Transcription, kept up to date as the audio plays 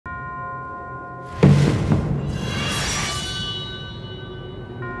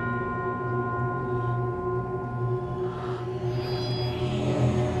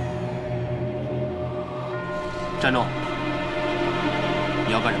站住！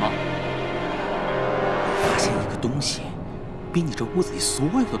你要干什么？发现一个东西，比你这屋子里所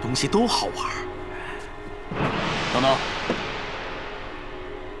有的东西都好玩。等等，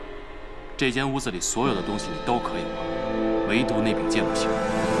这间屋子里所有的东西你都可以玩，唯独那柄剑不行。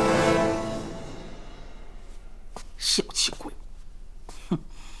小气鬼！哼！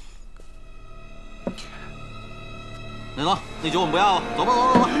那走，那酒我们不要了，走吧，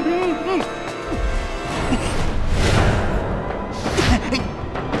走吧，走吧。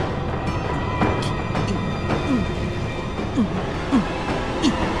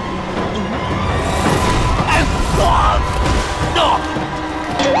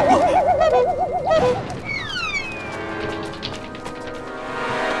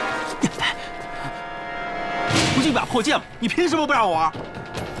不就一把破剑吗？你凭什么不让我玩？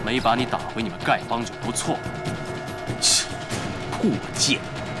没把你打回你们丐帮就不错。切，破剑！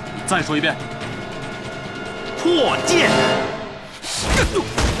你再说一遍。破剑！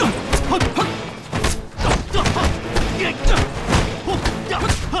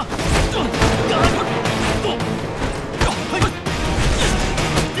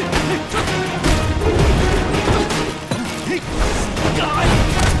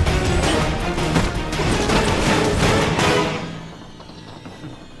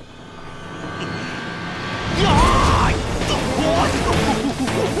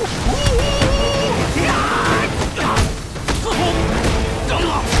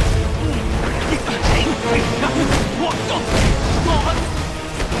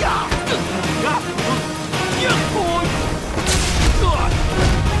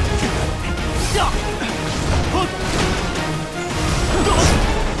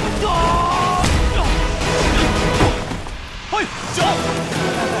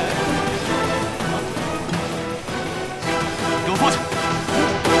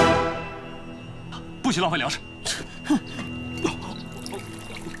不许浪费粮食！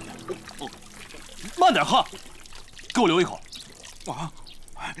慢点喝，给我留一口。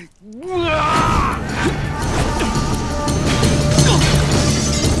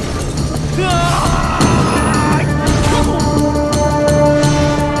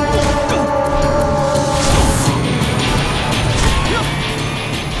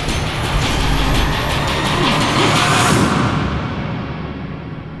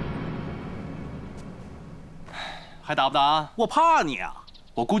还打不打？我怕你啊！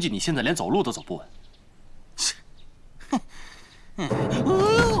我估计你现在连走路都走不稳。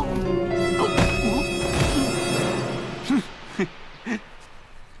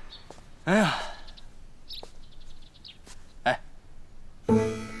哎呀，哎，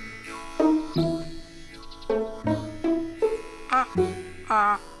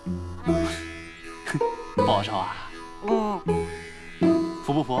不好受啊？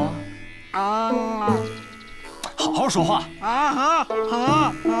服不服？好好说话。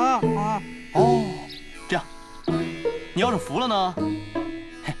哦，这样，你要是服了呢，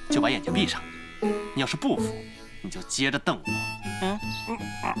就把眼睛闭上；你要是不服，你就接着瞪我。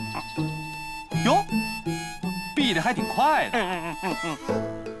哟，闭得还挺快的。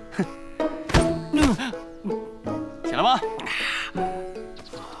起来吧，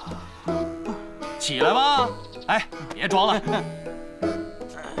起来吧！哎，别装了。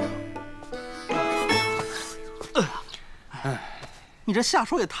你这下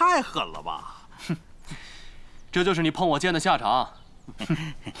手也太狠了吧！这就是你碰我剑的下场。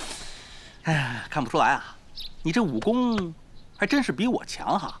哎，看不出来啊，你这武功还真是比我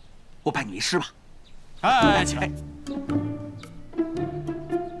强哈！我拜你为师吧。哎，起来！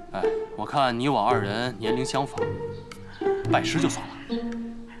哎，我看你我二人年龄相仿，拜师就算了。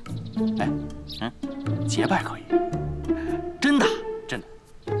哎，结拜可以？真的？真的。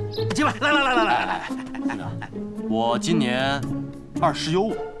结拜！来！那个，我今年20有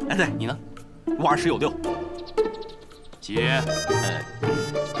5。哎，对，你呢？我20有6。结，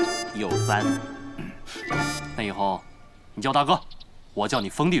有3。那以后你叫大哥，我叫你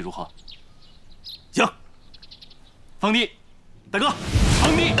封地，如何？行。封地，大哥，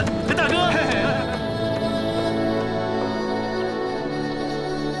封地，大哥。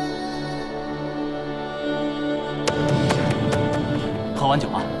喝完酒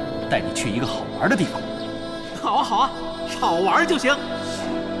啊，带你去一个好玩的地方。好啊，好啊，好玩就行。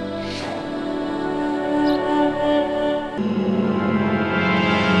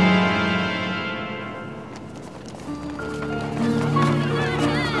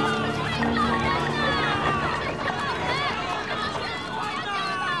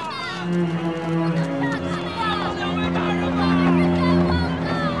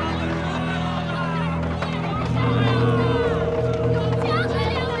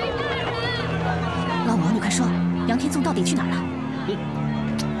老魔，你快说，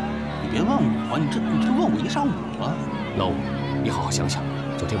别问我，你这问我一上午了。老五，你好好想想，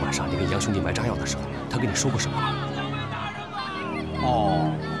昨天晚上你跟杨兄弟买炸药的时候，他跟你说过什么？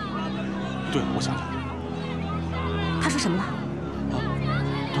哦，对了，我想想，他说什么了？啊，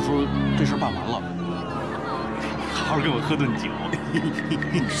他说这事办完了，好好跟我喝顿酒。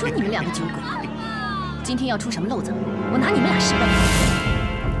说你们两个酒鬼，今天要出什么漏子，我拿你们俩实办。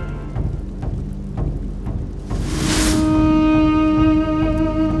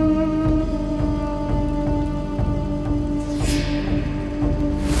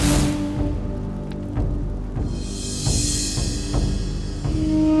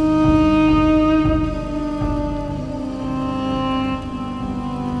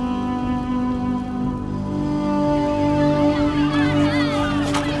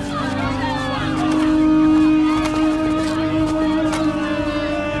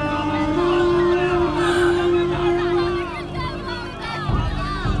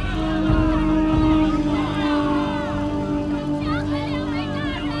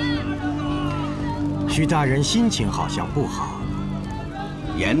徐大人心情好像不好，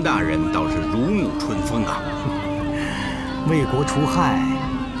严大人倒是如沐春风啊！为国除害，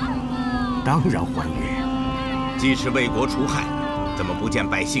当然欢悦。既是为国除害，怎么不见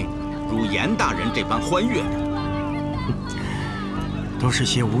百姓如严大人这般欢悦呢？都是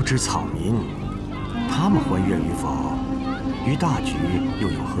些无知草民，他们欢悦与否，于大局又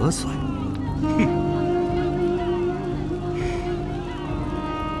有何损？哼！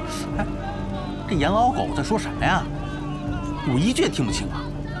哎，这严老狗在说什么呀？我一句也听不清啊！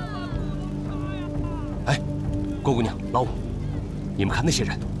哎，郭姑娘、老五，你们看那些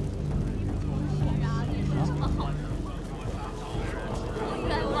人。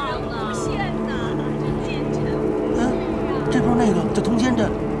 那个在通奸镇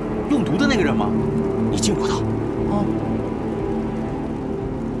用毒的那个人吗？你见过他？啊，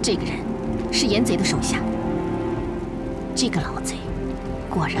这个人是严贼的手下。这个老贼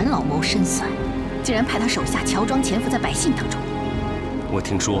果然老谋深算，竟然派他手下乔装潜伏在百姓当中。我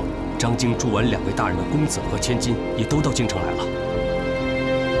听说张京、朱文2位大人的公子和千金也都到京城来了。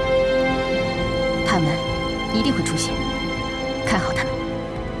他们一定会出现，看好他们，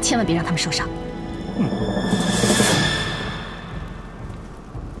千万别让他们受伤。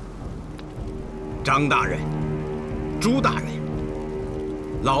张大人、朱大人，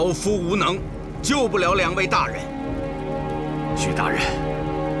老夫无能，救不了2位大人。徐大人，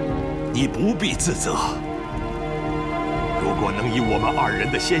你不必自责。如果能以我们2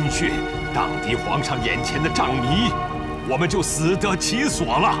人的鲜血荡涤皇上眼前的杖迷，我们就死得其所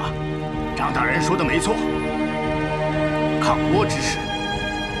了。张大人说的没错。抗倭之事，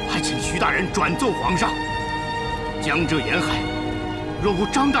还请徐大人转奏皇上。江浙沿海。 若无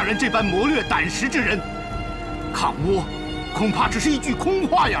张大人这般谋略胆识之人，抗倭恐怕只是一句空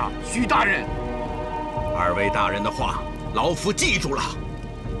话呀！徐大人，2位大人的话，老夫记住了。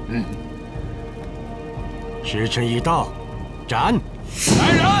时辰已到，斩！来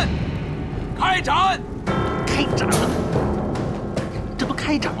人，开斩！开斩了！这不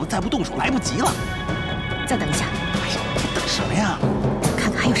开斩了，再不动手来不及了。再等一下。哎呀，等什么呀？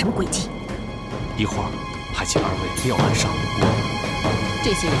看看还有什么诡计。一会儿还请2位料案上无辜。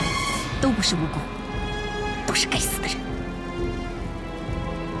 这些人都不是无辜，都是该死的人。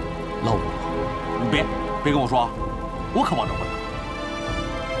老五，别跟我说，我可保证不了。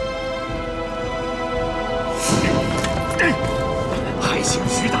还请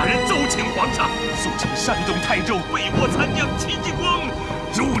徐大人奏请皇上，速请山东泰州为我参将戚继光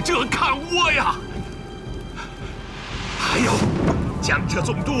入浙抗倭呀！还有，江浙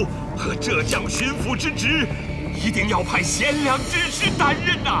总督和浙江巡抚之职。 一定要派贤良之士担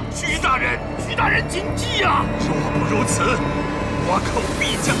任呐！徐大人，徐大人谨记啊！若不如此，倭寇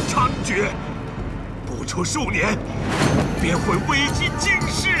必将猖獗，不出数年，便会危及京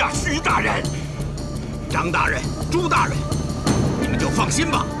师啊！徐大人、张大人、朱大人，你们就放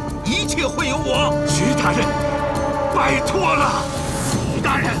心吧，一切会有我。徐大人，拜托了！徐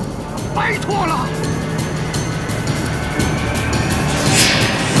大人，拜托了！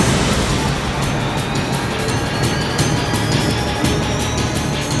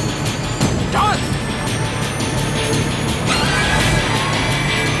 斩！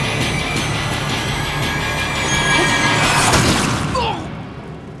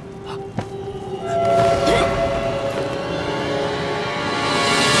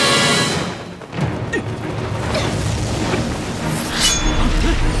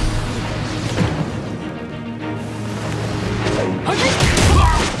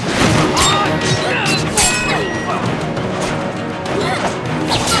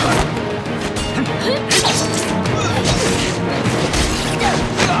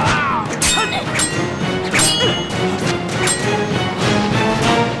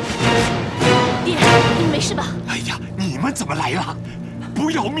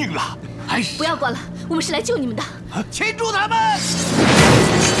我们是来救你们的。擒住他们！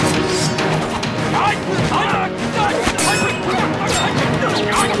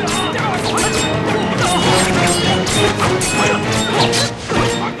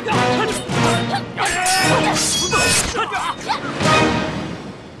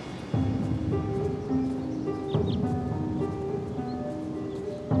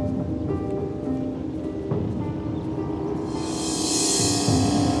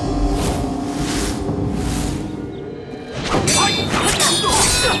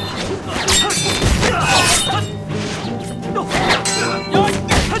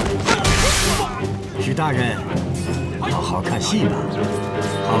许大人，好好看戏吧，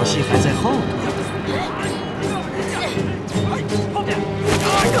好戏还在后头。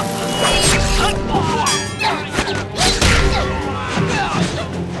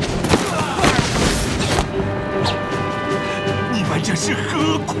你们这是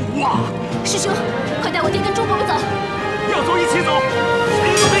何苦啊！师兄，快带我爹跟钟伯伯走。要走一起走，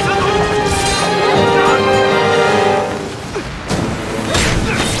谁都别想走。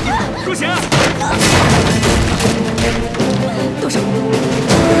入贤，动手！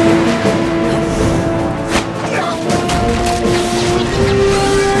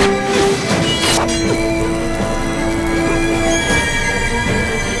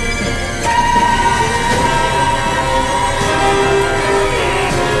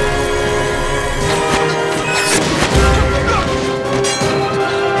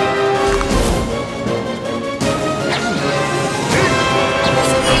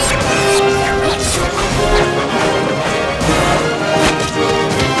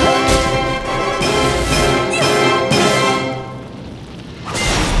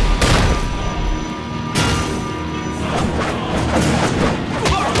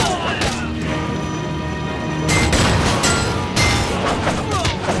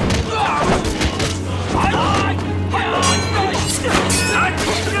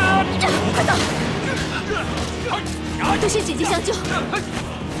多谢姐姐相救。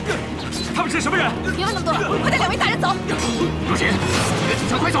他们是什么人？别问那么多了，快带2位大人走。若贤，你的警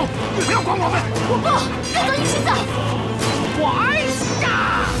车快走，不要管我们。我不，跟走一起走。哎呀！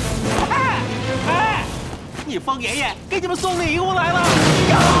哎，你疯爷爷给你们送礼物来了！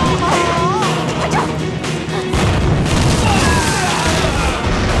快走！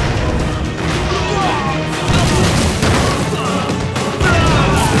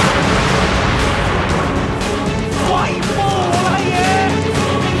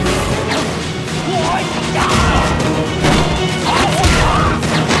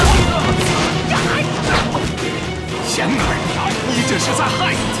贤儿，你这是在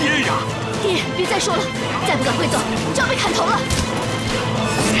害爹呀！爹，别再说了，再不赶快走，就要被砍头了。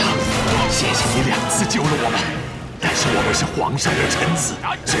娘，谢谢你2次救了我们，但是我们是皇上的臣子，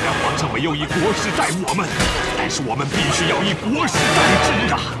虽然皇上没有以国事待我们，但是我们必须要以国事待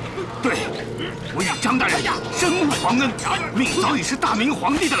之啊！对，我与张大人深慕皇恩，命早已是大明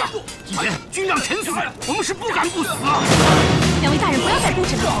皇帝的了。既然君让臣死，我们是不敢不死啊！2位大人不要再布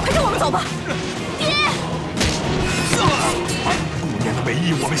置了，快跟我们走吧。爹！姑娘的美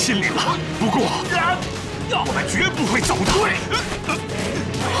意我们心领了，不过我们绝不会走的。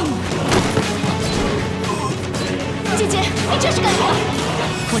姐姐，你这是干什么？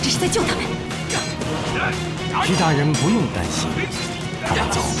我这是在救他们。徐大人不用担心，他们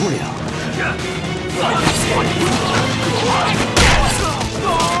走不了。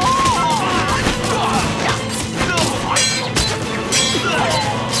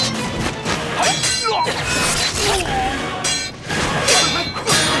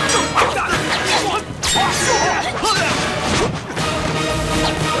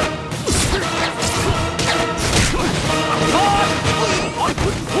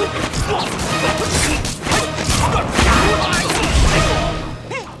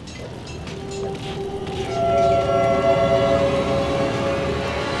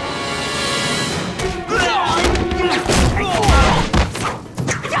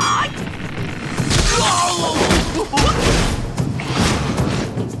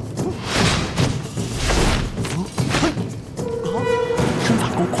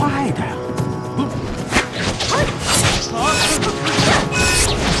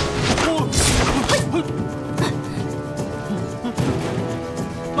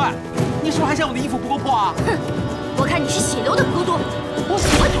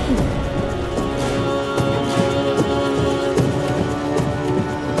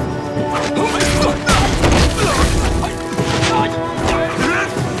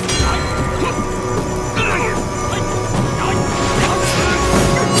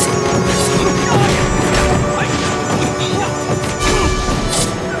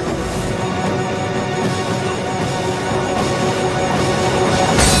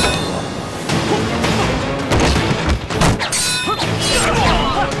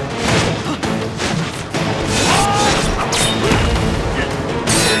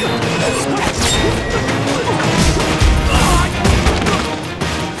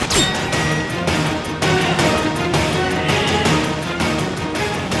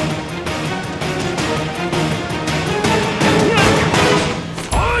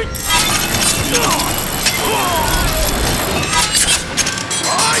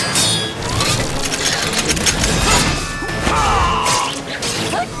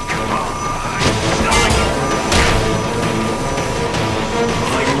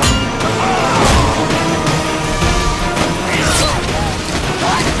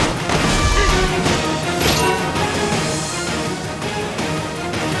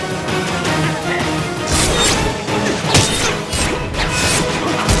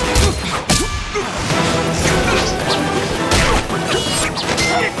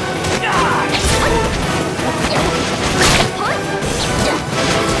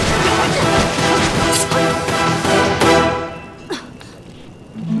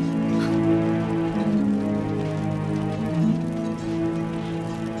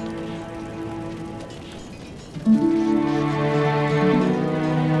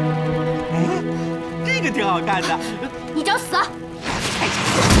好看的。你找死！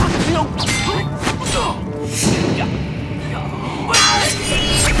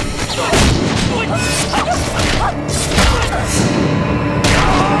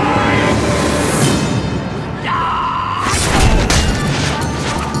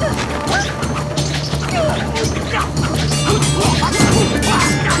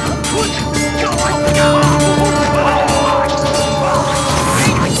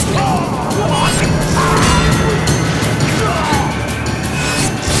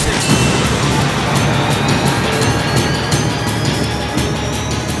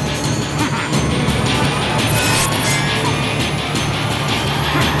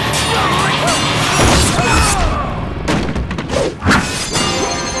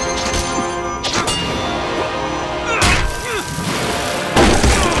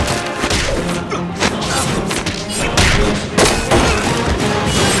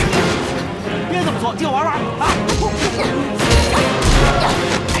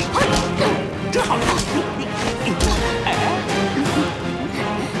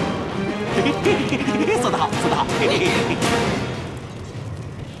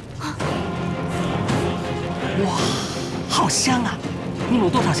哇，好香啊！你们有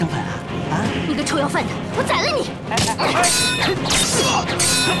多少香粉啊？啊！你个臭要饭的，我宰了你！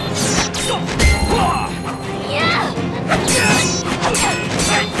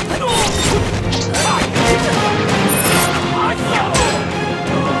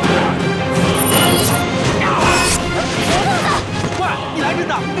快，你来真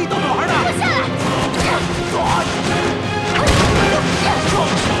的，跟你逗着玩呢！下来！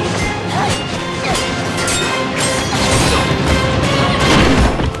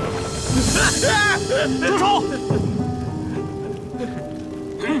住手！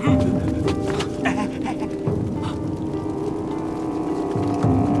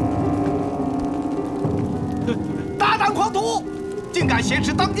大胆狂徒，竟敢挟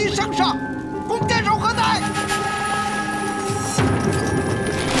持当今圣上，弓箭手何在？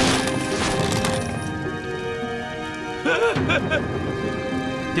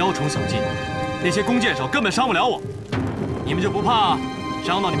雕虫小技，那些弓箭手根本伤不了我，你们就不怕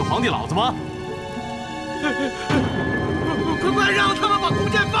伤到你们皇帝老子吗？快让他们把弓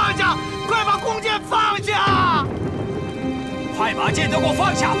箭放下！快把弓箭放下！快把剑都给我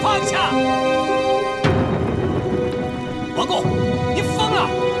放下！放下！王公，你疯了！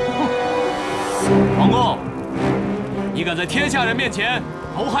王公，你敢在天下人面前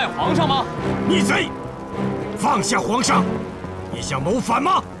谋害皇上吗？逆贼！放下皇上！你想谋反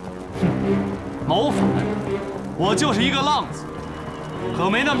吗？谋反？我就是一个浪子，可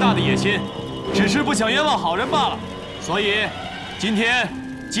没那么大的野心，只是不想冤枉好人罢了。所以，今天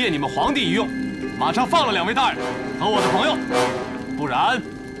借你们皇帝一用，马上放了2位大人和我的朋友，不然，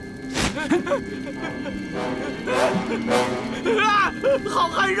好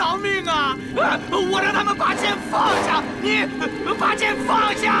汉饶命啊！我让他们把剑放下，你把剑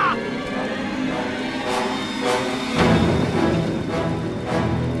放下！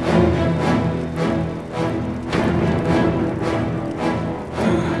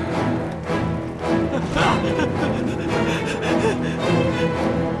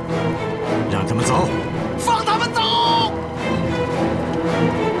让他们走，放他们走！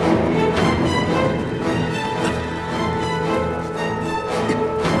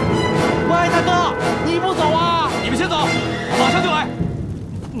喂，大哥，你不走啊？你们先走，我马上就来。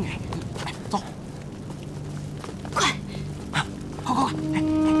走，快，快！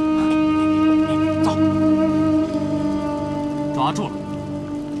走，抓住了！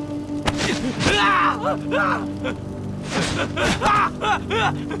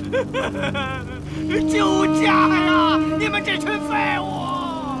救驾呀！你们这群废物！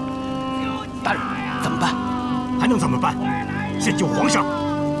大人，怎么办？还能怎么办？先救皇上！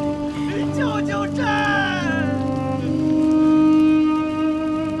救救朕！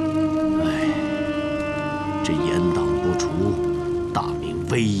哎，这严党不除，大明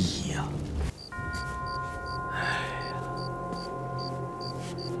危矣呀！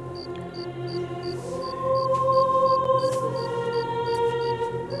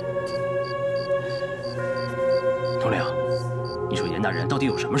统领，你说严大人到底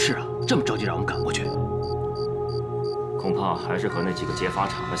有什么事啊？这么着急让我们赶过去？恐怕还是和那几个劫法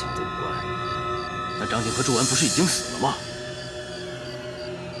场的小子有关。那张景和朱文不是已经死了吗？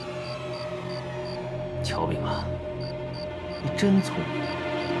乔炳啊，你真聪明，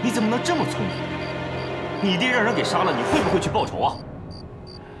你怎么能这么聪明？你爹让人给杀了，你会不会去报仇啊？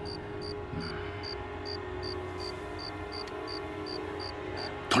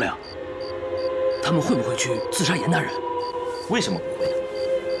统领，他们会不会去刺杀严大人？为什么不会呢？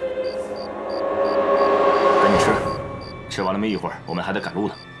吃完了没一会儿，我们还得赶路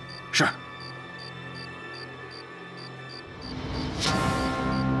呢。是。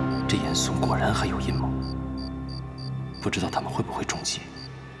这严嵩果然还有阴谋，不知道他们会不会中计。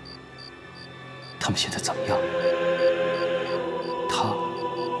他们现在怎么样？他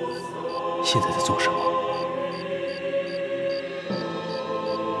现在在做什么？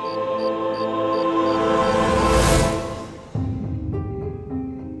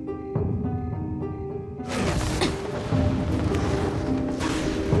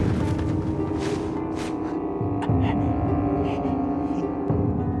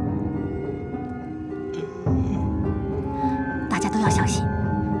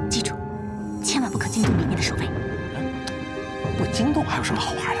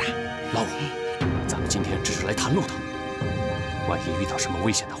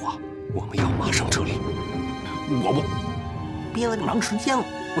 危险的话，我们要马上撤离。我不，憋了这么长时间了，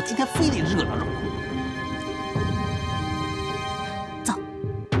我今天非得热闹热闹。走。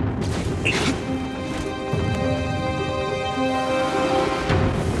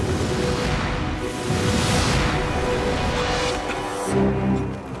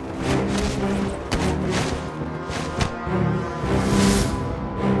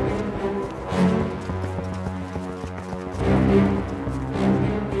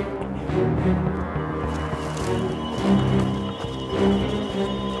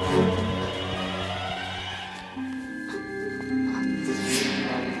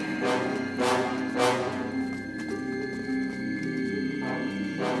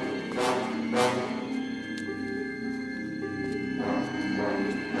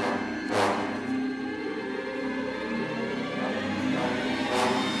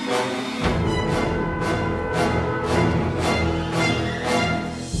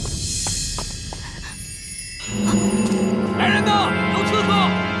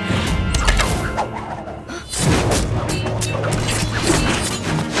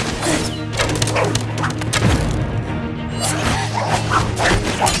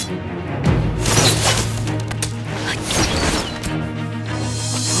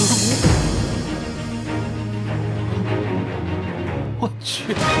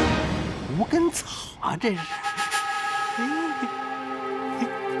这是，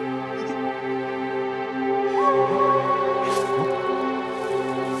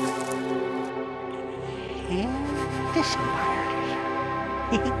这什么玩意儿？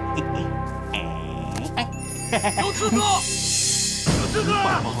这是，有刺客！有刺客！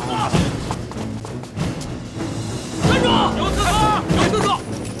站住！有刺客！有刺客！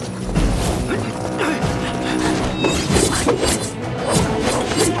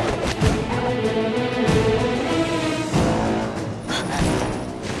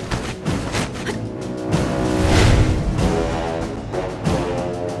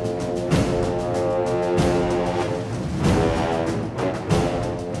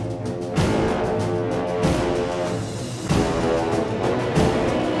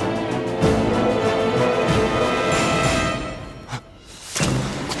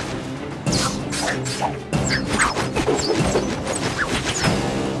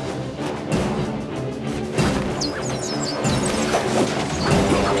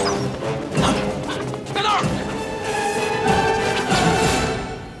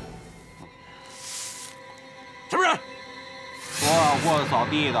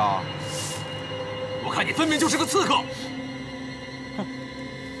 地的，我看你分明就是个刺客。哼，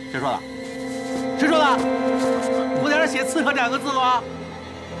谁说的？谁说的？我在这写“刺客”2个字吗？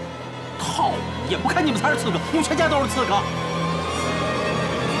套，也不看你们才是刺客，我们全家都是刺客，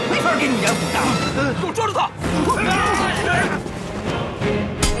没法给你们严府干了。给我抓住他！抓住他！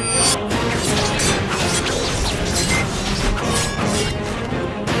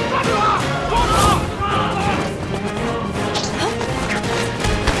抓住他！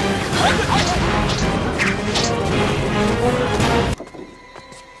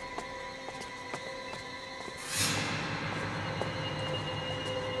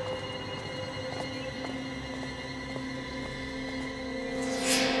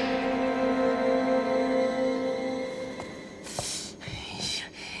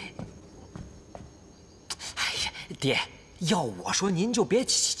 爹，要我说，您就别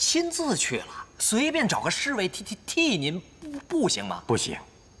亲自去了，随便找个侍卫替您，不行吗？不行，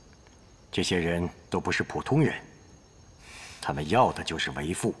这些人都不是普通人，他们要的就是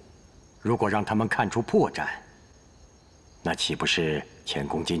为父。如果让他们看出破绽，那岂不是前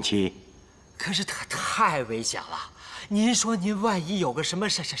功尽弃？可是他太危险了。您说，您万一有个什么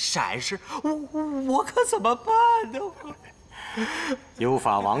闪失，我可怎么办呢？有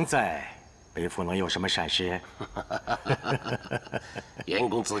法王在。 为父能有什么闪失？严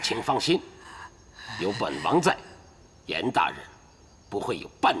公子，请放心，有本王在，严大人不会有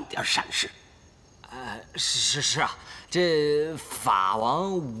半点闪失。是啊，这法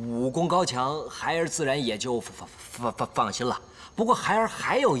王武功高强，孩儿自然也就放心了。不过孩儿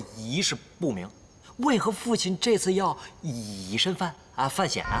还有一事不明，为何父亲这次要以身犯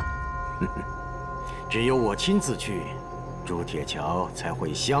险啊？只有我亲自去，朱铁桥才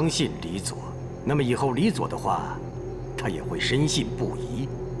会相信李佐。那么以后李佐的话，他也会深信不疑。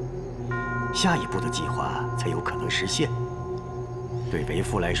下一步的计划才有可能实现。对为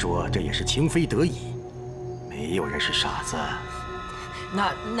父来说，这也是情非得已。没有人是傻子。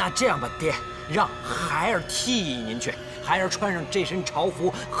那这样吧，爹，让孩儿替您去。孩儿穿上这身朝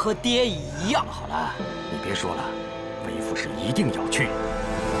服，和爹一样。好了，你别说了，为父是一定要去。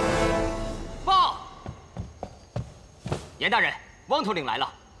报，严大人，汪头领来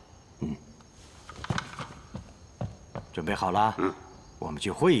了。准备好了？我们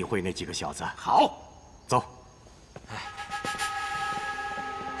去会一会那几个小子。好，走。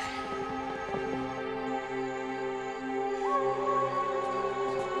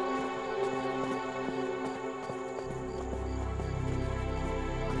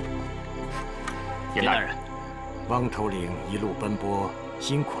严大人，汪头领一路奔波，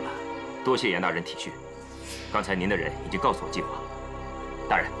辛苦了。多谢严大人体恤。刚才您的人已经告诉我计划。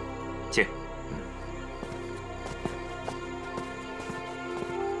大人，请。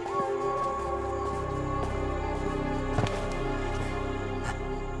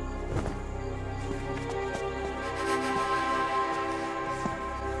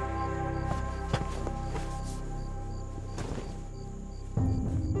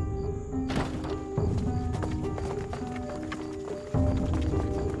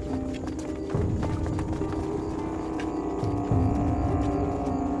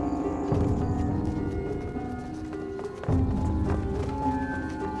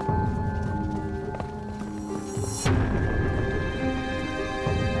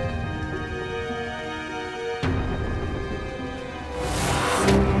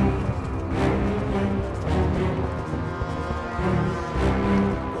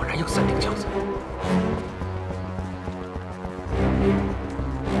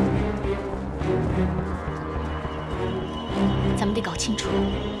清楚，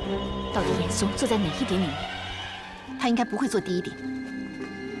到底严嵩坐在哪一顶里面？他应该不会坐第一顶。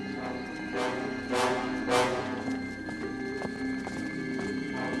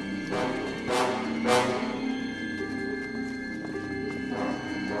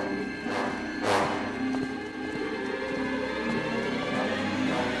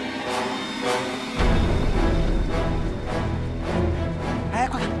哎，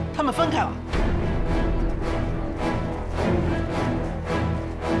快看，他们分开了。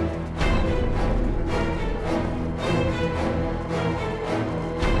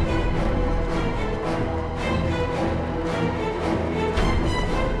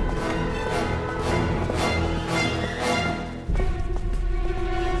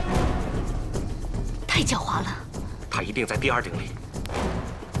 太狡猾了！他一定在第二顶里。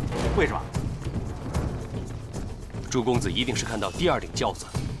为什么？朱公子一定是看到第二顶轿子，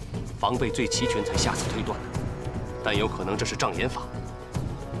防备最齐全才下此推断的，但有可能这是障眼法。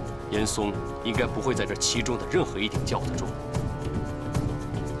严嵩应该不会在这其中的任何一顶轿子中。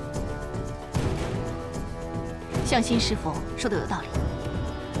向心师傅说的有道理。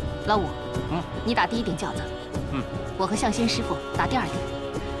老五，你打第一顶轿子，我和向心师傅打第二顶。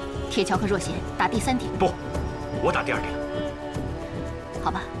 铁桥和若贤打第三顶。不，我打第二顶。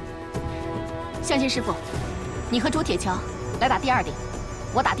好吧，向心师傅，你和朱铁桥来打第二顶，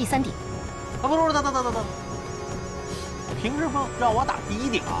我打第三顶。啊，不，等，凭什么让我打第一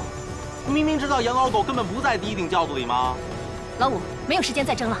顶啊？明明知道杨老狗根本不在第一顶轿子里吗？老五，没有时间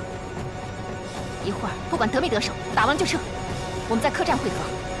再争了，一会儿不管得没得手，打完就撤，我们在客栈会合。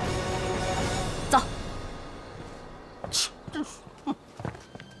走。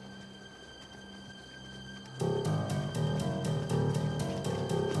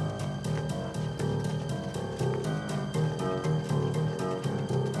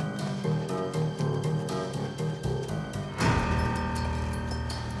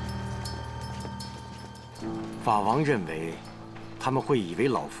法王认为，他们会以为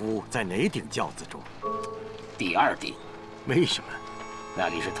老夫在哪顶轿子中？第二顶。为什么？那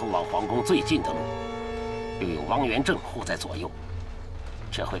里是通往皇宫最近的路，又有汪元正护在左右，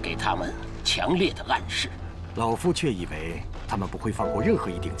这会给他们强烈的暗示。老夫却以为他们不会放过任何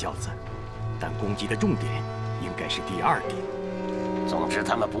一顶轿子，但攻击的重点应该是第二顶。总之，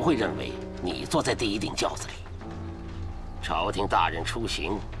他们不会认为你坐在第一顶轿子里。朝廷大人出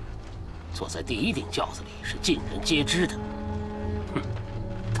行。 坐在第一顶轿子里是尽人皆知的，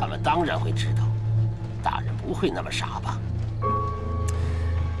他们当然会知道，大人不会那么傻吧？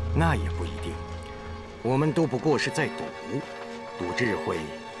那也不一定，我们都不过是在赌，赌智慧，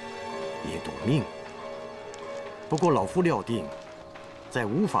也赌命。不过老夫料定，在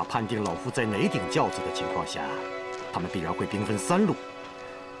无法判定老夫在哪顶轿子的情况下，他们必然会兵分3路。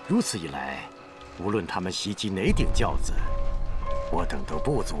如此一来，无论他们袭击哪顶轿子，我等都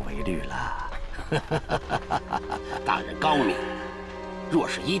不足为虑了。大人高明，若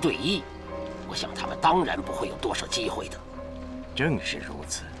是1对1，我想他们当然不会有多少机会的。正是如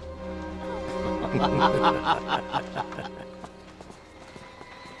此。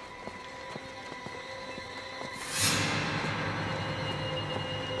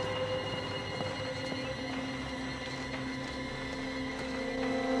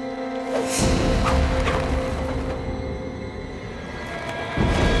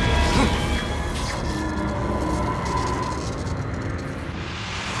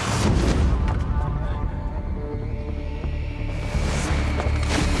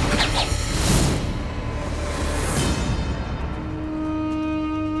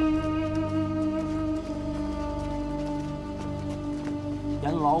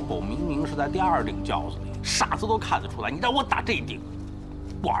老狗明明是在第2顶轿子里，傻子都看得出来。你让我打这一顶，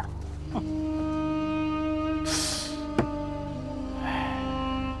不玩了。哎，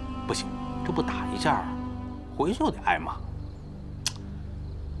不行，这不打一下，回去就得挨骂。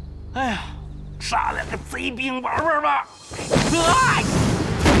哎呀，杀2个贼兵玩玩吧！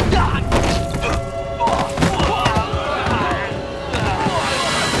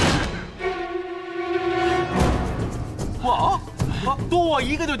多我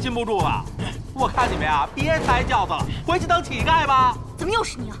一个就禁不住了，我看你们呀，别抬轿子了，回去当乞丐吧。怎么又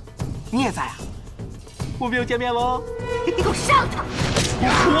是你啊？你也在啊？我们又见面喽！你给我上他！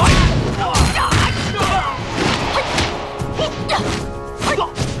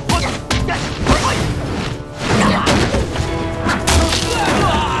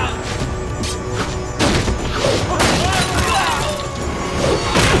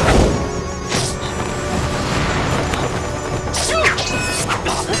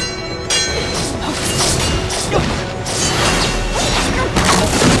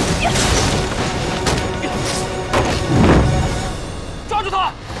抓住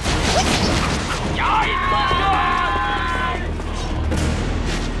他！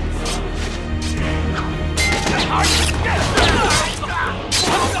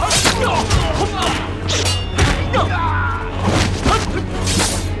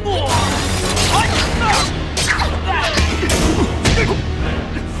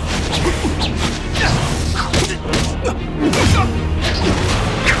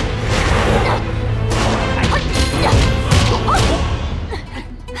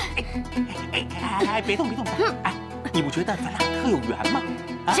哎，别动，别动！哎，你不觉得咱俩特有缘吗？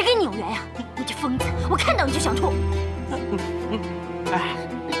谁跟你有缘呀？你这疯子，我看到你就想吐。哎，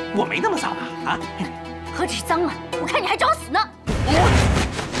我没那么脏啊！何止是脏啊！我看你还找死呢！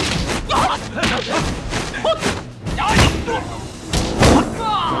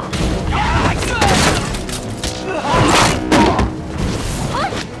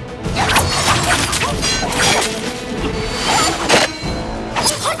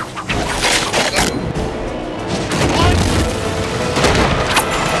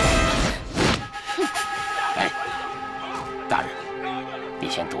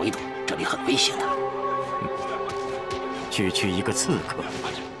区一个刺客，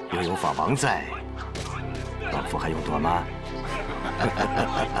又有法王在，老夫还用躲吗？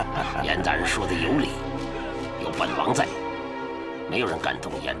严大人说的有理，有本王在，没有人敢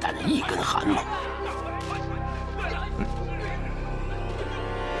动严大人一根汗毛。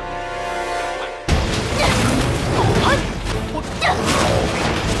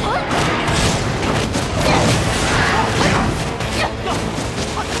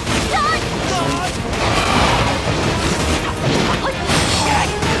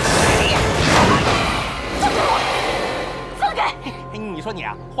你说你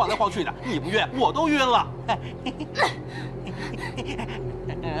啊，晃来晃去的，你不晕，我都晕了。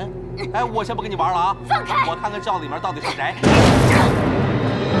哎，我先不跟你玩了啊！放开！我看看轿子里面到底是谁。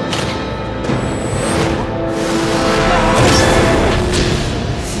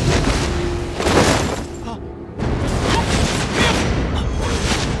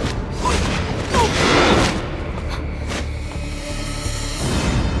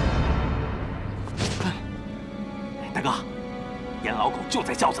大哥，严老狗就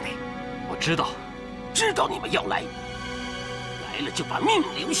在轿子里。我知道，知道你们要来，来了就把命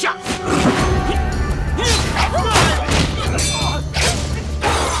留下。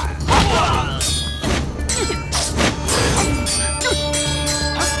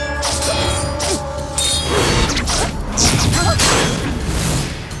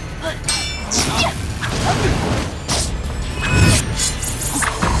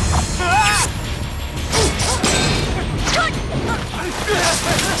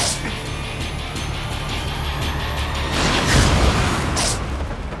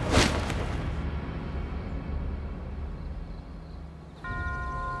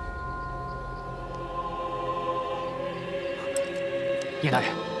叶大人，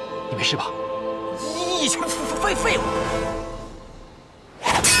你没事吧？一群废物！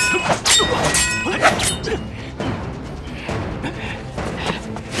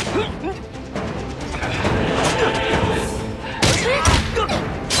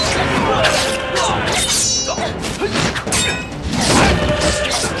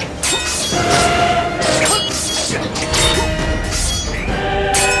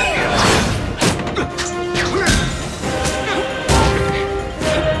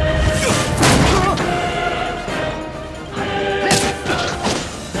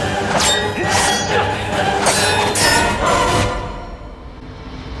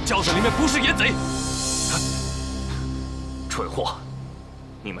轿子里面不是野贼，蠢货，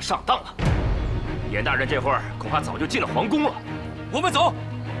你们上当了。严大人这会儿恐怕早就进了皇宫了。我们走。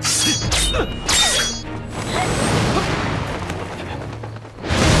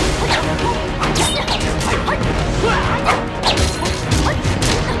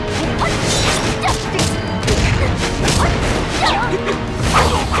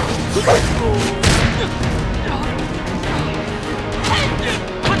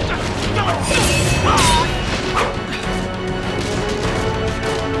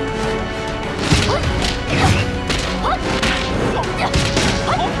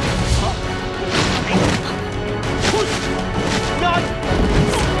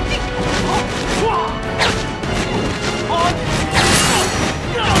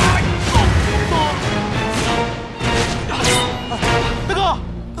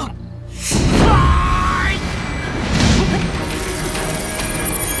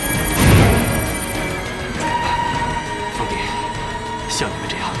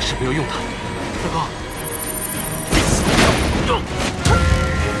没有用它。大哥，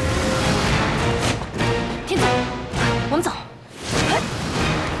天子，我们走。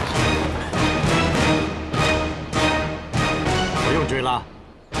不用追了，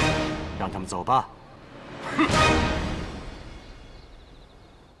让他们走吧。哼！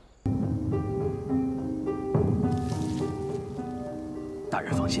大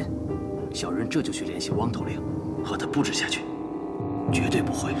人放心，小人这就去联系汪头领，和他布置下去。 绝对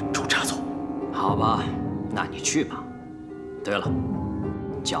不会出差错。好吧，那你去吧。对了，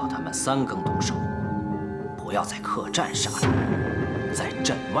叫他们3更动手，不要在客栈杀他，在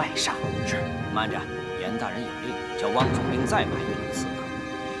镇外杀。是。慢着，严大人有令，叫汪总兵再买1名刺客，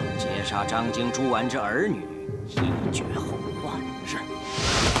截杀张京、朱完之儿女，以绝后患。是。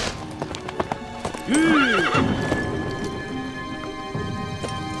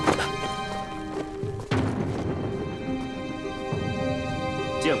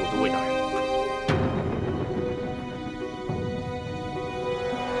见过都尉大人。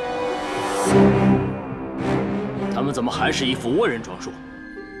他们怎么还是一副倭人装束？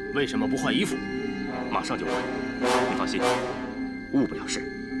为什么不换衣服？马上就换。你放心，误不了事。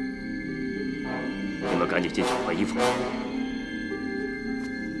你们赶紧进去换衣服。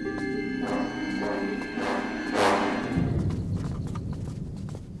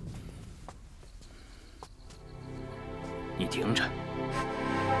你听着。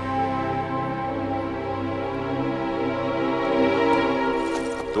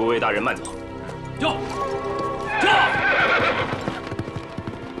 都尉大人慢走。叫！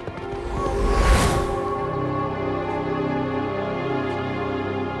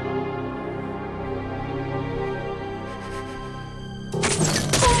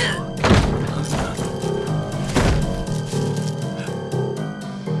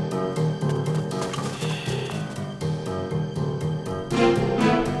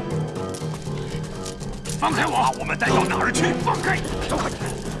放开我！把我们带到哪儿去？放开！走开！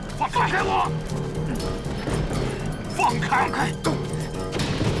 放开我！放开！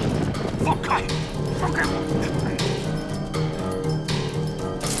放开！放开我！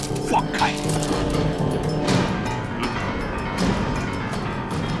放开！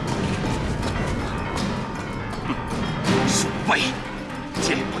鼠辈，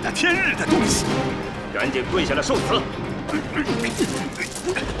见不得天日的东西！赶紧跪下来受死！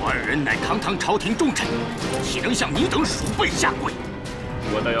我2人乃堂堂朝廷重臣，岂能向你等鼠辈下跪？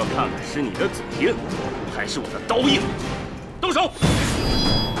 我倒要看看是你的嘴硬，还是我的刀硬。动手！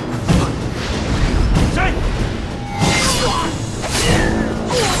谁？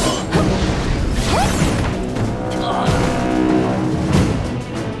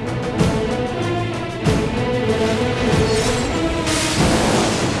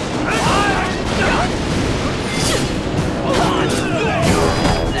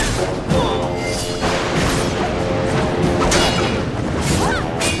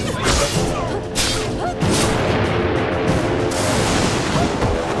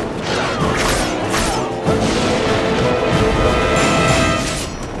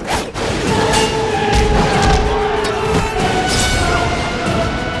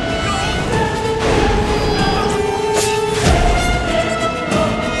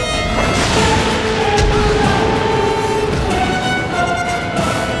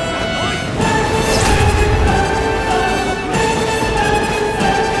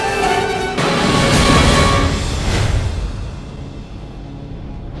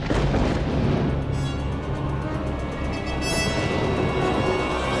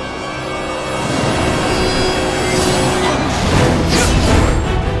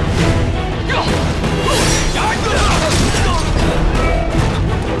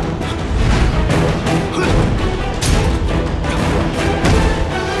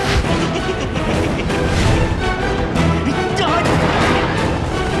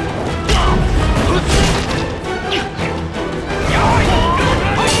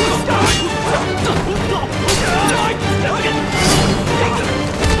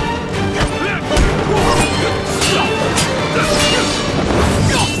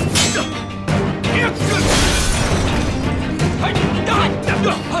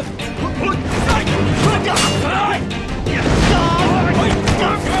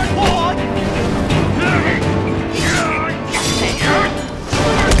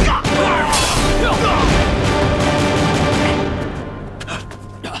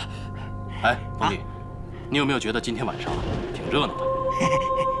哎，冯弟，你有没有觉得今天晚上挺热闹的？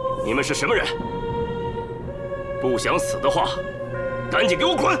你们是什么人？不想死的话，赶紧给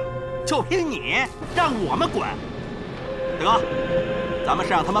我滚！就凭你让我们滚？得，咱们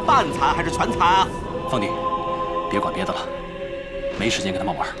是让他们半残还是全残啊？冯弟，别管别的了，没时间跟他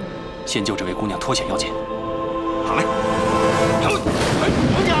们玩，先救这位姑娘脱险要紧。好嘞。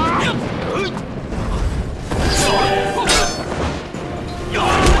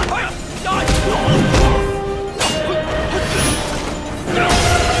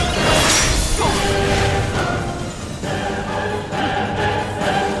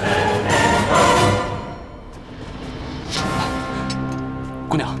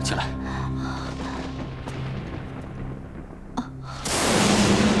姑娘，起来。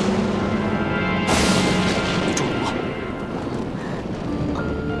你中毒了。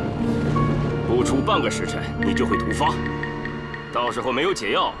不出半个时辰，你就会突发，到时候没有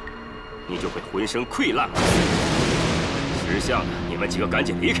解药，你就会浑身溃烂而死。识相的，你们几个赶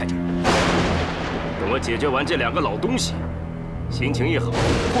紧离开这儿。等我解决完这2个老东西，心情一好，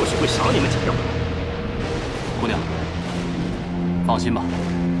或许会赏你们几药。姑娘，放心吧，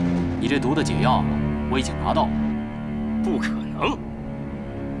你这毒的解药我已经拿到了。不可能！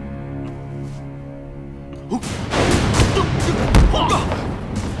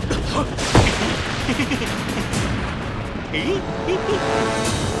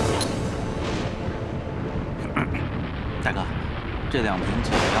大哥，这2瓶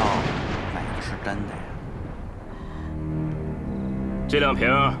解药哪个是真的呀？这2瓶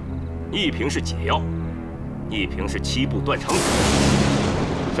，1瓶是解药，1瓶是7步断肠曲。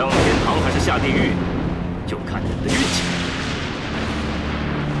上天堂还是下地狱，就看你们的运气。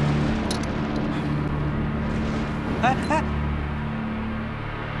哎哎！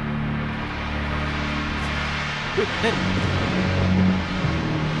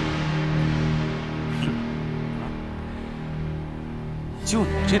就你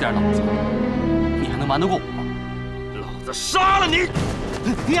这点脑子，你还能瞒得过我吗？老子杀了你！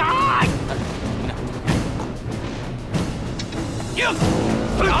呀！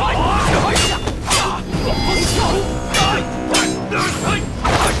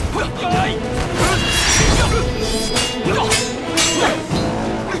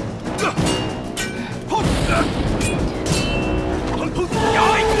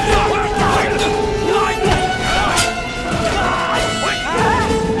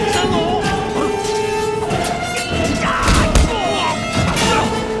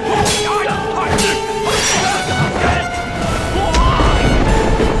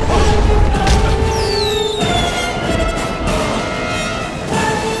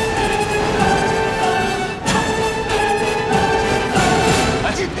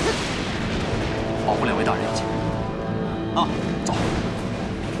保护2位大人要紧。啊，走。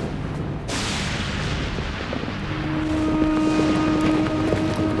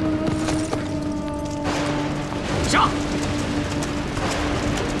下。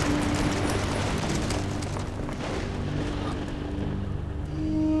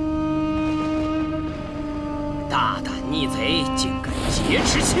大胆逆贼，竟敢劫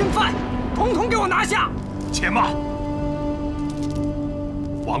持侵犯，统统给我拿下！且慢，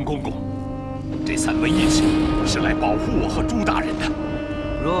王公公，这3位义士是来保护我和朱大人的。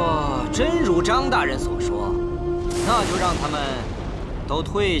若真如张大人所说，那就让他们都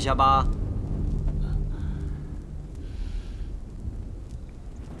退下吧。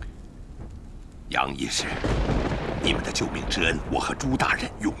杨义士，你们的救命之恩，我和朱大人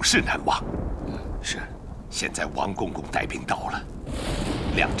永世难忘。是。现在王公公带兵到了，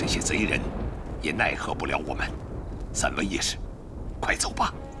谅这些贼人也奈何不了我们。3位义士，快走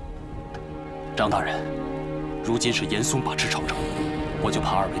吧。张大人，如今是严嵩把持朝政，我就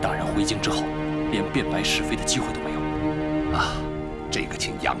怕2位大人回京之后，连辨白是非的机会都没有。啊，这个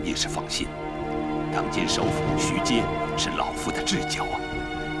请杨义士放心。当今首辅徐阶是老夫的至交啊，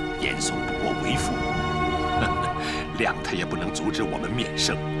严嵩不过为父，谅他也不能阻止我们面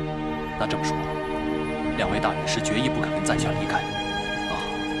圣。那这么说，2位大人是决意不肯跟在下离开。啊，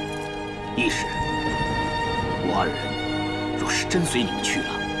义士，我2人若是真随你们去了，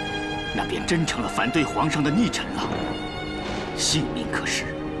那便真成了反对皇上的逆臣了，性命可失。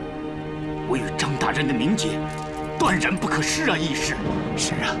我与张大人的名节，断然不可失啊！义士。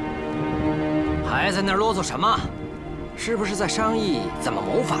是啊。还在那儿啰嗦什么？是不是在商议怎么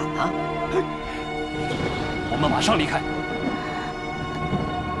谋反呢？我们马上离开。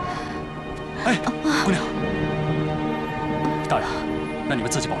哎，姑娘，大人，那你们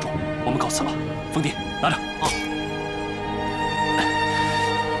自己保重，我们告辞了。冯弟，拿着啊。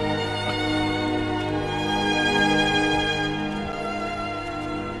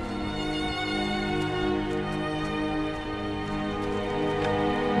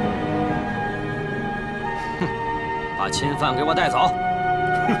把钦犯给我带走。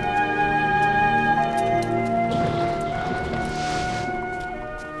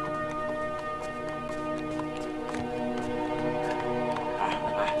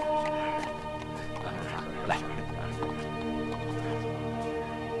来，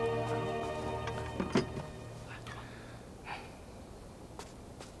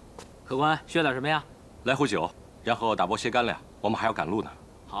客官需要点什么呀？来壶酒，然后打包些干粮，我们还要赶路呢。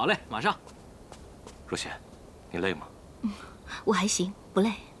好嘞，马上。若曦，你累吗？我还行，不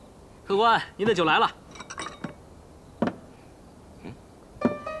累。客官，您的酒来了。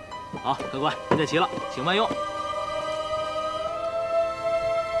好，客官，您的齐了，请慢用。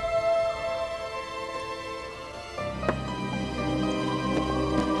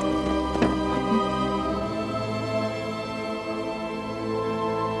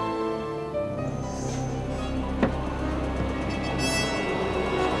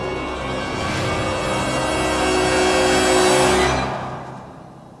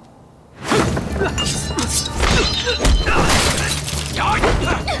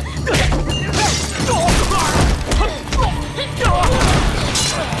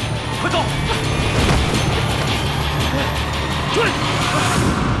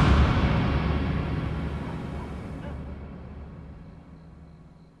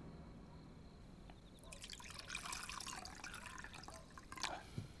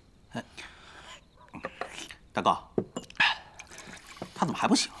大哥，他怎么还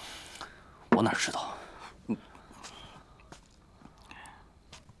不醒？我哪知道？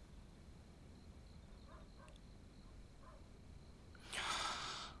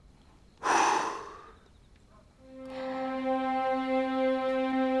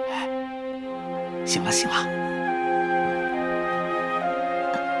醒了，醒了。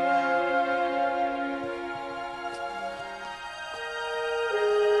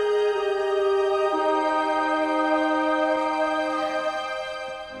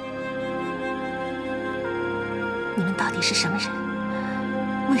你们到底是什么人？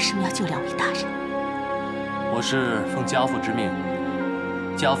为什么要救两位大人？我是奉家父之命，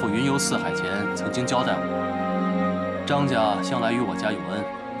家父云游四海前曾经交代我，张家向来与我家有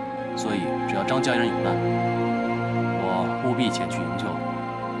恩，所以只要张家人有难，我务必前去营救。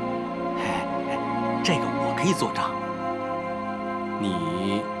这个我可以作证。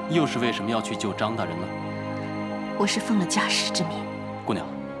你又是为什么要去救张大人呢？我是奉了家师之命。姑娘，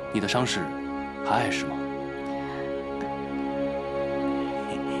你的伤势还碍事吗？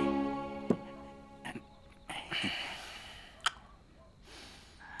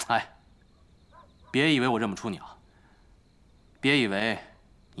哎，别以为我认不出你啊！别以为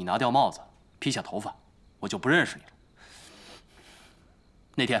你拿掉帽子、披下头发，我就不认识你了。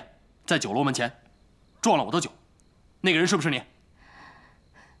那天在酒楼门前撞了我的酒，那个人是不是你？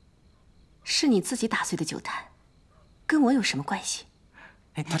是你自己打碎的酒坛，跟我有什么关系？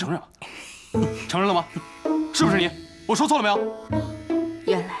他承认了，承认了吗？是不是你？我说错了没有？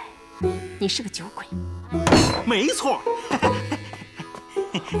原来你是个酒鬼。没错。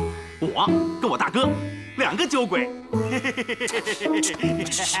我跟我大哥两个酒鬼。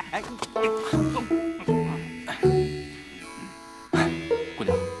姑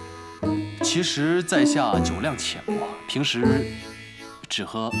娘，其实在下酒量浅薄，平时只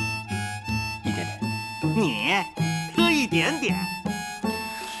喝一点点。你喝一点点，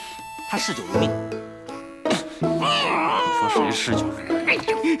他嗜酒如命。你说谁嗜酒如命？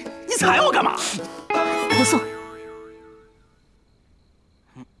你踩我干嘛？不送。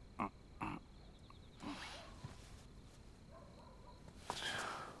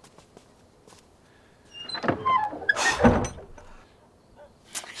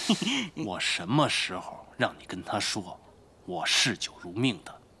我什么时候让你跟他说我嗜酒如命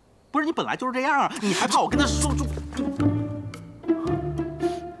的？不是你本来就是这样啊，你还怕我跟他说？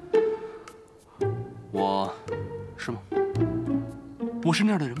我是吗？我是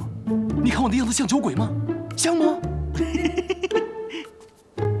那样的人吗？你看我的样子像酒鬼吗？像吗？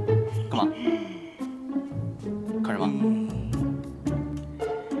干嘛？看什么？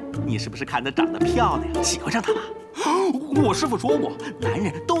你是不是看她长得漂亮，喜欢上她了？我师傅说过，男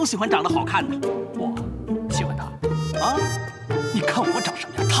人都喜欢长得好看的。我喜欢她啊！你看我长什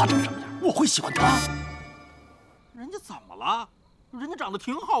么样，她长什么样，我会喜欢她。人家怎么了？人家长得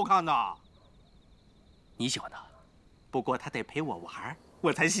挺好看的。你喜欢她？不过她得陪我玩，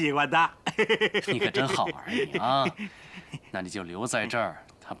我才喜欢她。你可真好玩你啊！那你就留在这儿，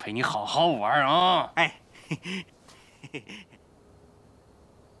她陪你好好玩啊！哎。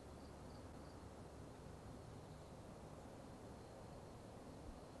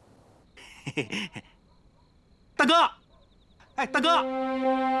大哥，哎，大哥，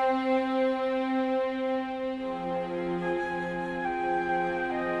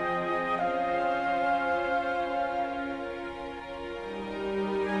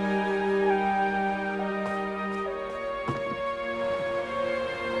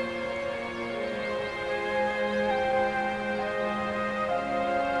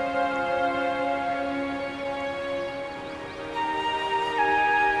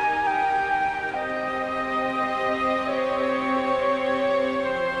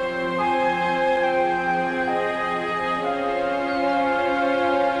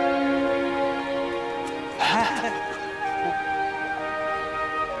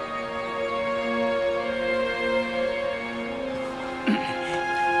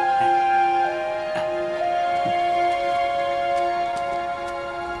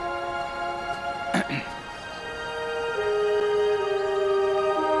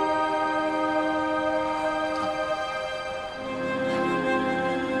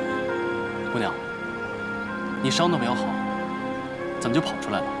姑娘，你伤都没有好，怎么就跑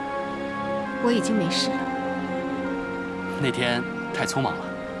出来了？我已经没事了。那天太匆忙了，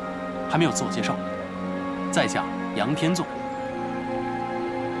还没有自我介绍。在下杨天纵，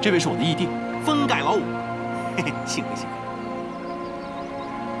这位是我的义弟，风改老五。幸会幸会。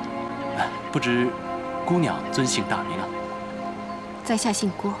不知姑娘尊姓大名啊？在下姓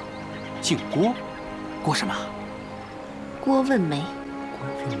郭。姓郭？郭什么？郭问梅。郭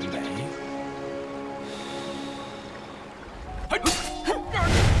问梅。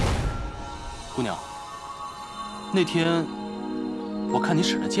姑娘，那天我看你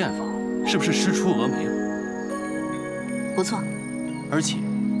使的剑法，是不是师出峨眉啊？不错。而且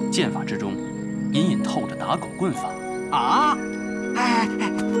剑法之中，隐隐透着打狗棍法。啊！哎，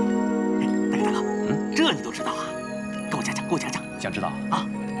大哥，这你都知道啊？给我讲讲，给我讲讲。想知道啊？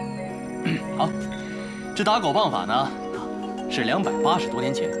好，这打狗棒法呢，是280多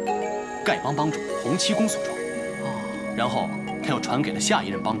年前丐帮帮主洪七公所创。然后他又传给了下一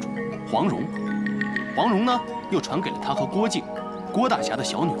任帮主黄蓉，黄蓉呢又传给了他和郭靖、郭大侠的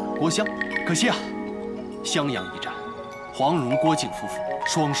小女儿郭襄。可惜啊，襄阳一战，黄蓉、郭靖夫妇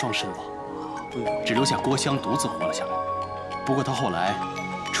双双身亡，只留下郭襄独自活了下来。不过他后来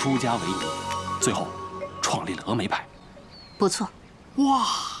出家为尼，最后创立了峨眉派。不错。哇！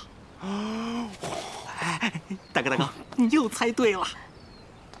哎，大哥，你又猜对了。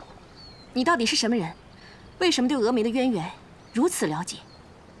你到底是什么人？为什么对峨眉的渊源如此了解？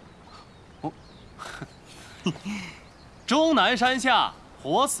终南山下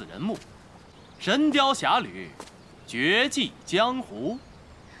活死人墓，神雕侠侣，绝技江湖。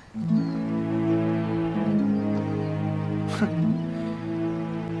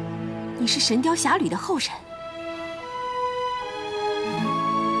你是神雕侠侣的后人。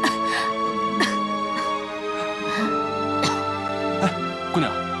哎，姑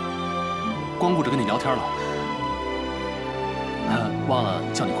娘，光顾着跟你聊天了，忘了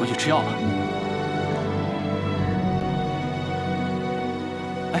叫你回去吃药了。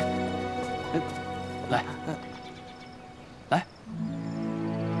哎，来，来。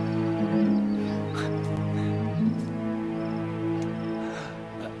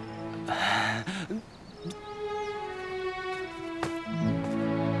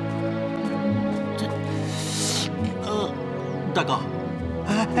大哥，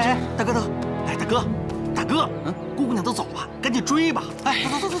哎，大哥，哎，大哥，姑娘都走了，赶紧追吧！哎，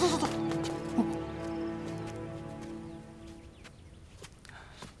走。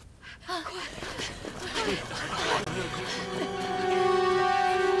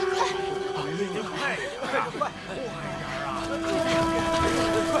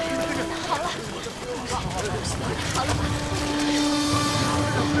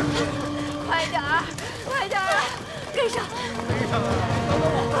快点儿，跟上！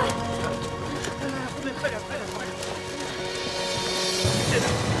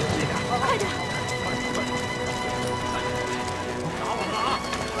快点！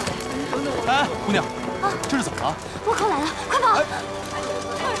哎，姑娘，这是怎么了？倭寇来了，快跑！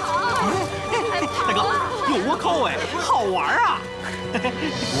大哥，有倭寇哎，好玩啊！倭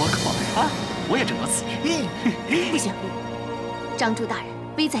寇啊，我也这么死。不行，张朱大人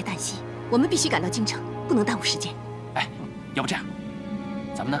危在旦夕，我们必须赶到京城，不能耽误时间。哎，要不这样，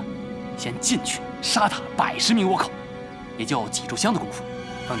咱们呢，先进去杀他100名倭寇，也就几炷香的功夫。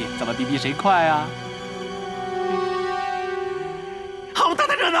兄弟，咱们比谁快啊？好大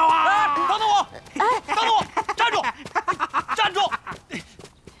的热闹啊！哎，等等我！等等我！站住！站住！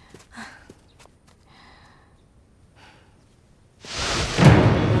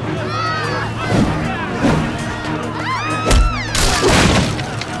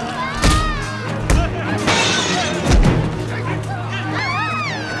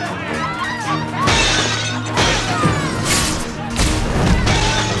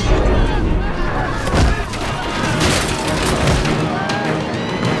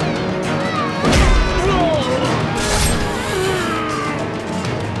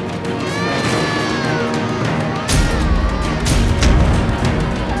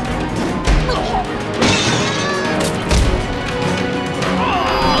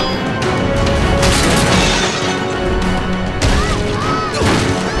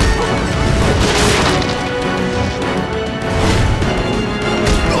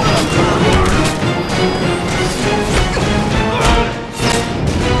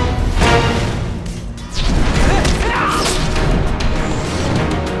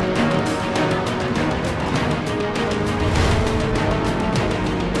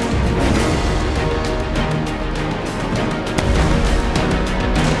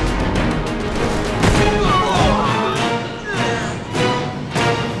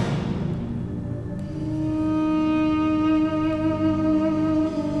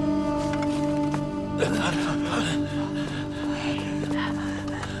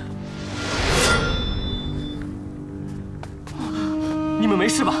们没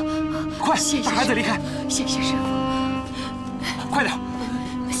事吧？快，带孩子离开。谢谢师傅。快点！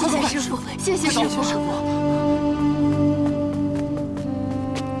谢谢师傅，谢谢师傅。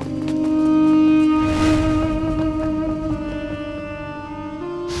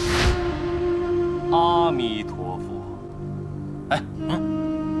阿弥陀佛。哎，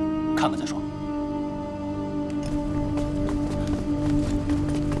看看再说。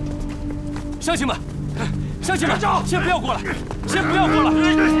乡亲们，乡亲们，先不要过来，先不要过来！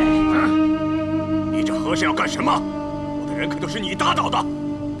你这和尚要干什么？我的人可都是你打倒的。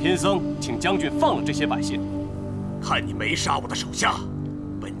贫僧请将军放了这些百姓。看你没杀我的手下，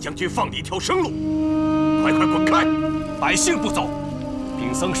本将军放你一条生路。快快滚开！百姓不走，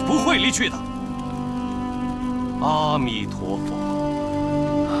贫僧是不会离去的。阿弥陀佛。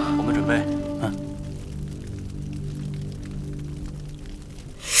我们准备。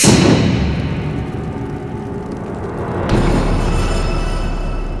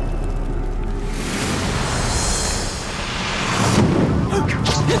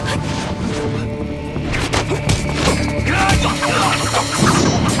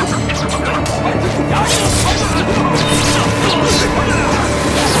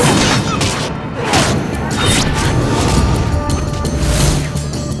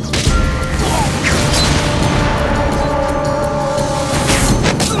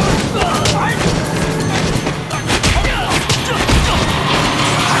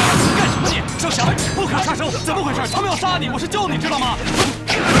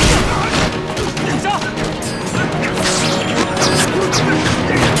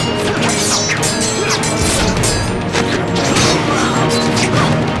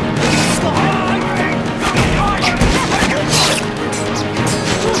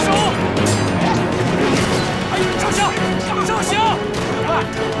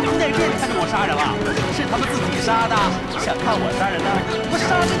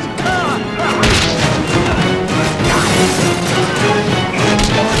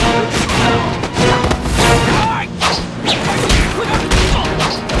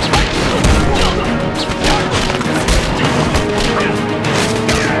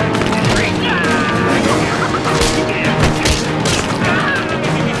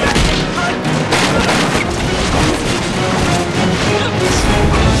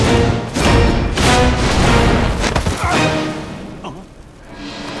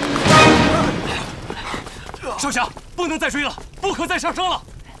上升了，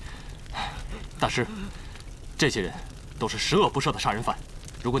大师，这些人都是十恶不赦的杀人犯。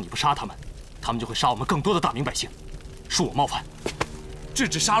如果你不杀他们，他们就会杀我们更多的大明百姓，恕我冒犯。制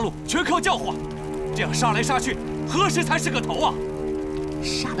止杀戮全靠教化，这样杀来杀去，何时才是个头啊？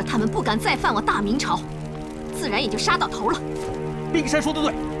杀得他们不敢再犯我大明朝，自然也就杀到头了。冰山说的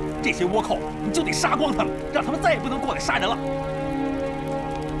对，这些倭寇你就得杀光他们，让他们再也不能过来杀人了。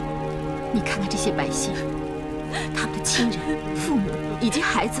你看看这些百姓。他们的亲人、父母以及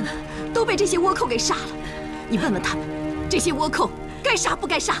孩子们都被这些倭寇给杀了。你问问他们，这些倭寇该杀不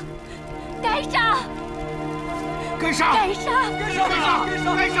该杀？该杀！该杀！该杀！该杀！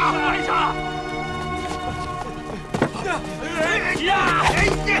该杀！该杀！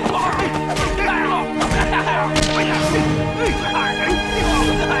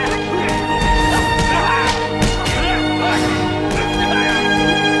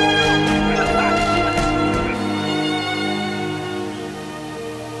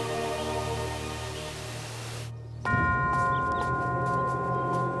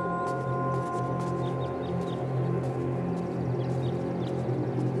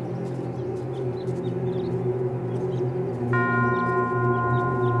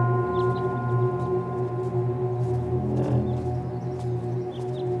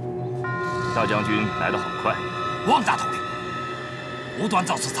大将军来得很快。汪大统领，无端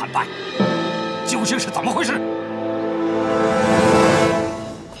遭此惨败，究竟是怎么回事？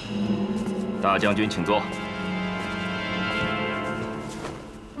大将军，请坐。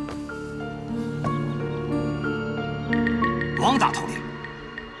汪大统领，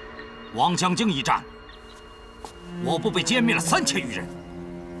汪江津一战，我部被歼灭了3000余人。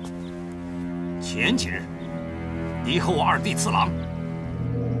前几日，你和我二弟次郎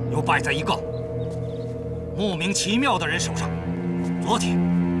又败在一个莫名其妙的人手上。昨天，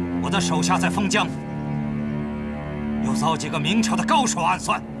我的手下在封疆又遭几个明朝的高手暗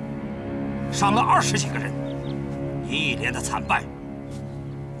算，伤了20几个人，一连的惨败。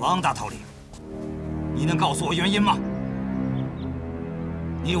汪大头领，你能告诉我原因吗？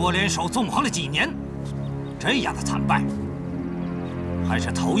你我联手纵横了几年，这样的惨败，还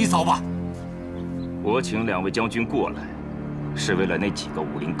是头一遭吧？我请2位将军过来，是为了那几个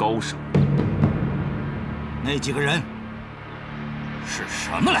武林高手。那几个人是什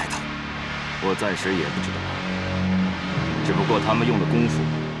么来头？我暂时也不知道，只不过他们用的功夫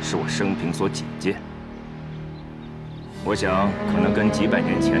是我生平所仅见。我想，可能跟几百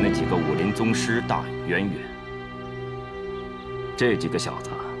年前那几个武林宗师大有渊源。这几个小子，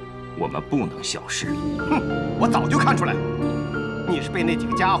我们不能小视。哼，我早就看出来了，你是被那几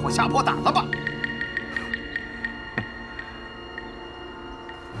个家伙吓破胆了吧？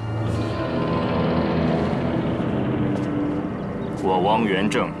我汪元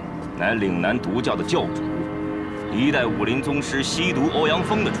正乃岭南毒教的教主，一代武林宗师吸毒欧阳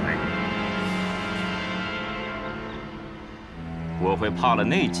锋的传人。我会怕了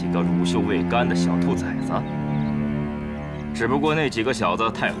那几个乳臭未干的小兔崽子？只不过那几个小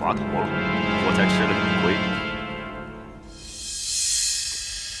子太滑头了，我才吃了点亏。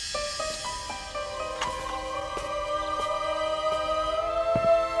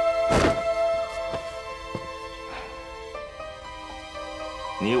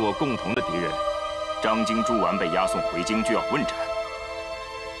你我共同的敌人，张京、朱完被押送回京，就要问斩。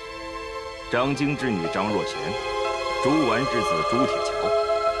张京之女张若娴，朱完之子朱铁桥，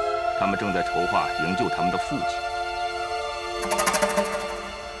他们正在筹划营救他们的父亲。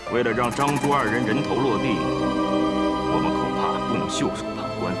为了让张朱二人人头落地，我们恐怕不能袖手旁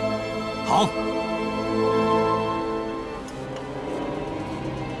观。好，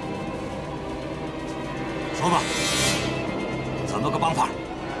说吧，怎么个帮法？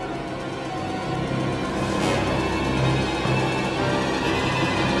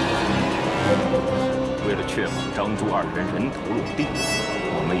为了确保张朱二人人头落地，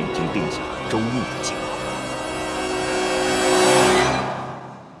我们已经定下周密的计划。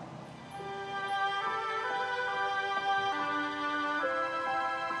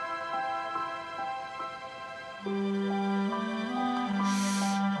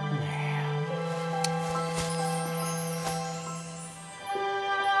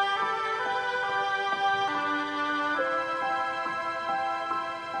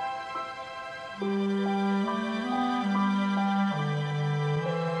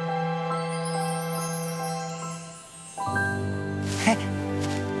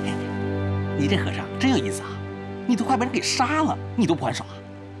你这和尚真有意思啊！你都快把人给杀了，你都不还手啊？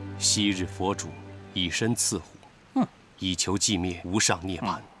昔日佛主以身赐护，以求寂灭无上涅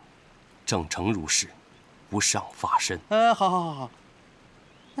槃。正诚如是，无上法身。好。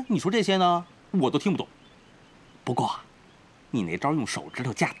你说这些呢，我都听不懂。不过，你那招用手指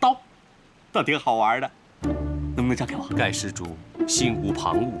头架刀，倒挺好玩的，能不能教给我？盖施主心无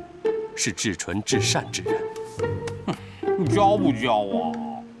旁骛，是至纯至善之人。你教不教啊？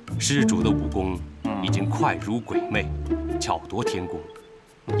施主的武功已经快如鬼魅，巧夺天工，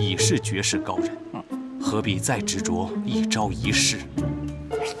已是绝世高人，何必再执着一招一式？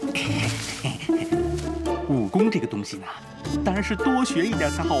武功这个东西呢，当然是多学一点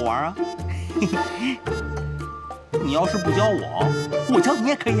才好玩啊。你要是不教我，我教你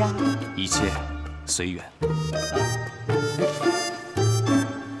也可以啊。一切随缘。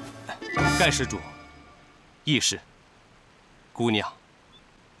盖施主，义士，姑娘。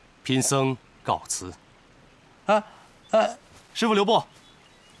贫僧告辞。师傅留步。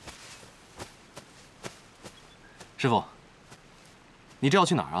师傅，你这要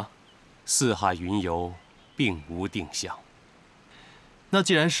去哪儿啊？四海云游，并无定向。那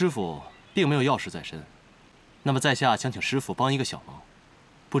既然师傅并没有要事在身，那么在下想请师傅帮一个小忙，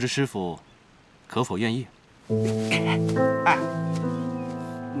不知师傅可否愿意？哎，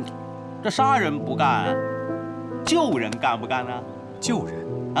这杀人不干，救人干不干呢？救人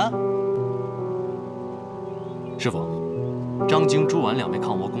啊！师傅，张京、朱完两位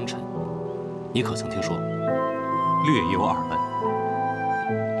抗倭功臣，你可曾听说？略有耳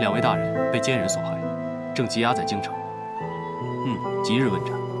闻。两位大人被奸人所害，正羁押在京城。即日问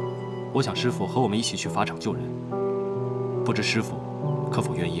斩。我想师傅和我们一起去法场救人，不知师傅可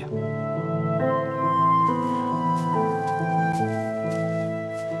否愿意？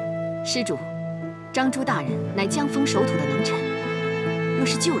施主，张朱大人乃江风守土的能臣，若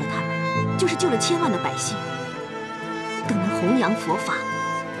是救了他们，就是救了千万的百姓，更能弘扬佛法，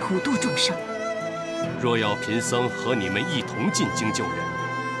普度众生。若要贫僧和你们一同进京救人，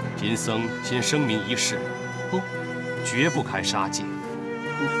贫僧先声明一事：绝不开杀戒，